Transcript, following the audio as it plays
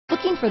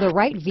Looking for the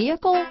right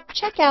vehicle?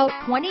 Check out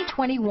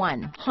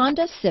 2021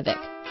 Honda Civic.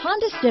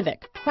 Honda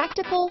Civic,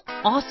 practical,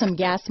 awesome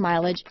gas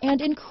mileage,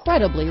 and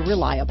incredibly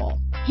reliable.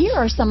 Here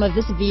are some of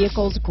this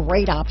vehicle's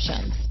great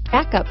options: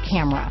 backup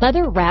camera,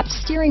 leather-wrapped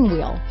steering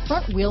wheel,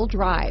 front-wheel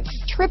drive,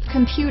 trip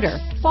computer,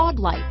 fog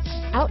lights,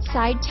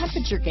 outside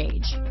temperature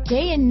gauge,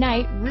 day and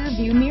night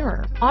rear-view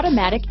mirror,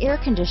 automatic air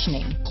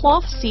conditioning,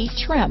 cloth seat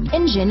trim,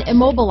 engine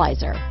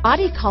immobilizer,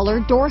 body color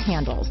door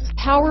handles,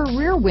 power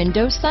rear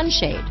window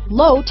sunshade,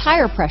 low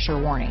tire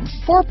pressure warning,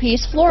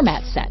 4-piece floor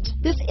mat set.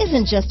 This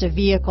isn't just a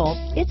vehicle,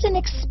 it's an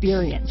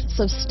experience,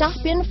 so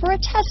stop in for a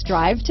test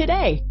drive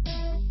today.